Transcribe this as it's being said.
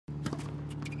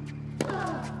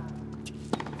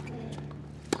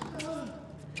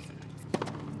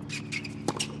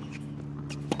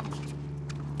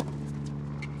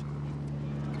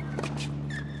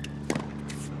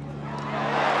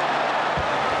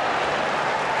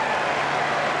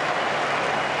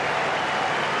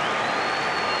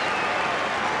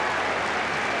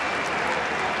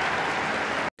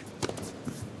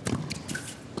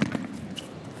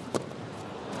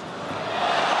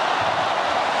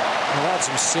Well, that's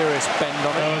some serious bend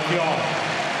on it.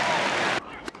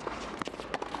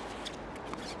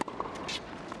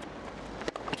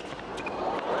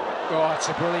 Oh, it's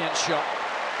a brilliant shot.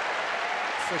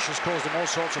 Fish has caused him all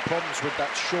sorts of problems with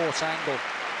that short angle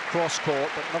cross court,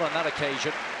 but not on that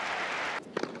occasion.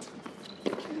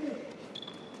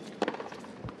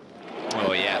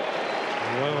 Oh, yeah.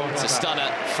 It's a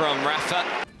stunner from Rafa.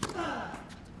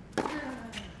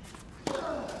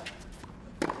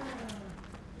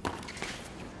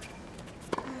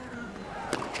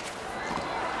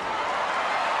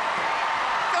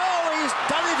 Oh, he's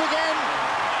done it again.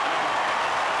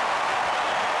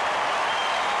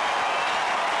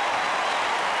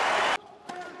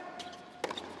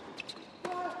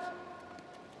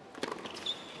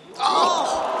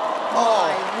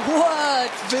 My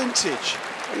word! Vintage.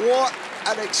 What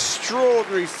an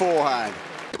extraordinary forehand.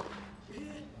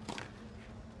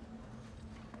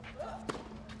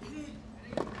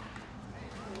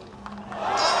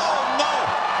 Oh, no!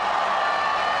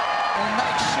 And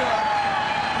make sure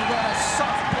you've got a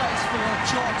soft place for your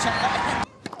jaw to land.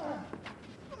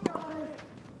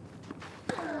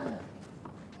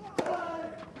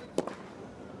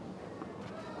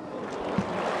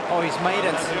 Oh, he's made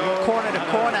it. Corner to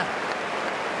corner.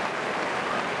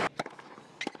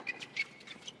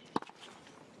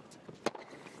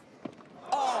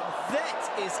 Oh,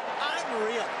 that is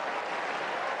unreal.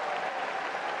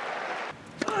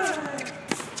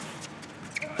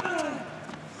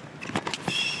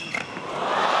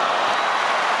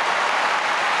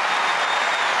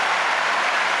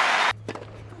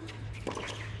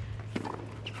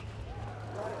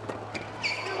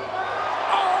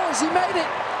 Oh, has he made it?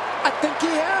 I think he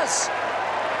has.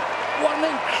 What an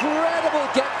incredible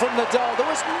get from Nadal. There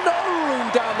was no room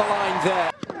down the line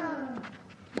there.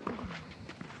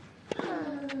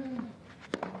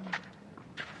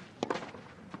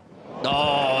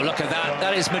 Oh, look at that.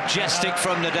 That is majestic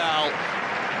from Nadal.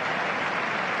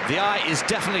 The eye is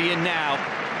definitely in now.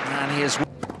 And he is...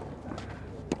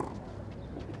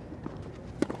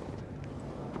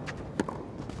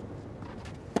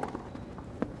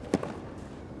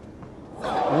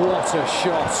 What a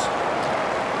shot.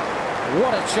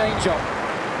 What a change-up.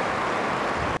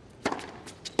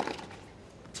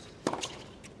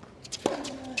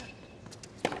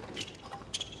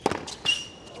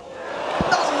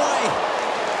 No way!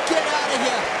 Get out of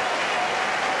here!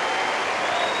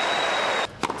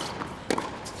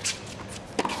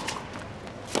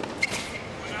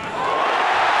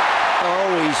 Oh,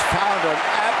 he's found an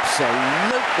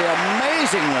absolutely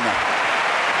amazing winner.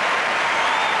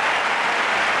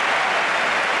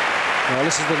 Well,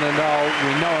 this is the Nadal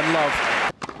we know and love.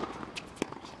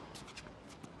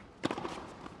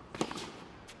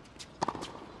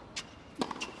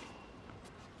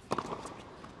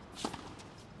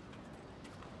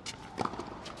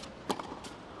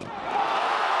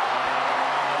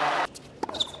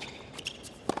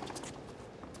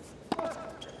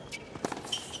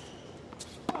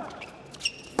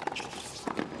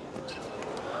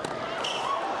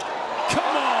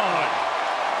 Come on!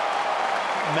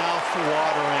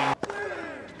 Mouth-watering.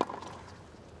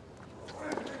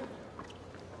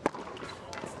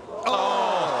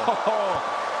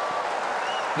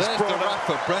 There's the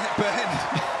Rafa bend.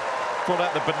 Brought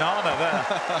out the banana there.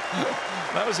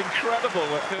 That was incredible.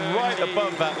 Right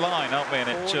above that line, aren't we? And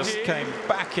it just came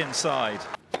back inside.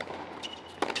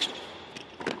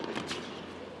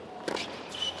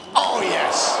 Oh,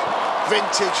 yes.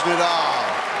 Vintage Nadal.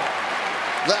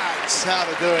 That's how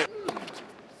to do it.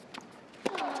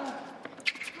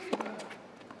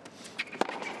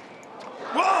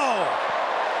 Whoa!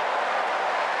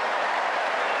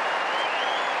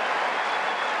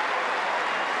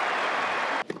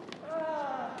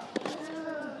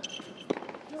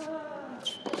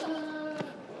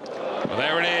 Well,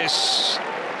 there it is.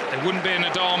 It wouldn't be a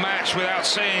Nadal match without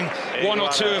seeing one or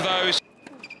two of those.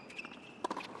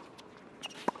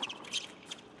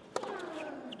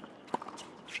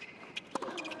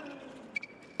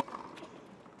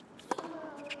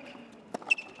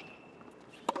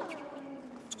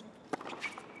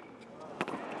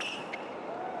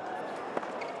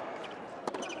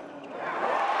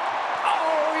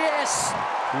 Oh, yes!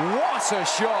 What a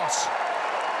shot!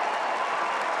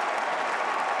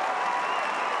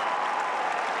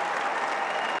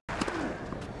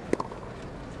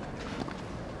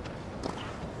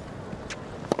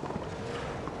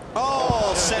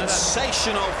 Oh,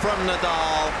 sensational from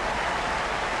Nadal.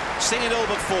 Seen it all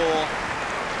before.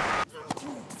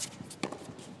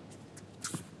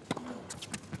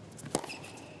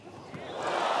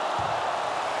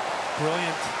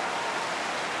 Brilliant.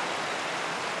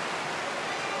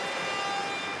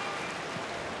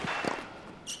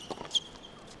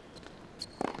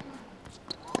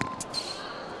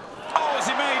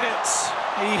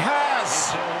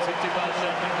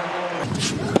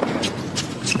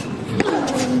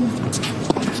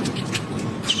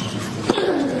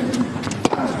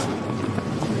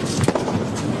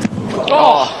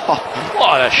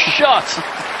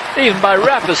 shot, even by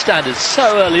Rafa standards,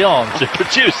 so early on to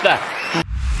produce that.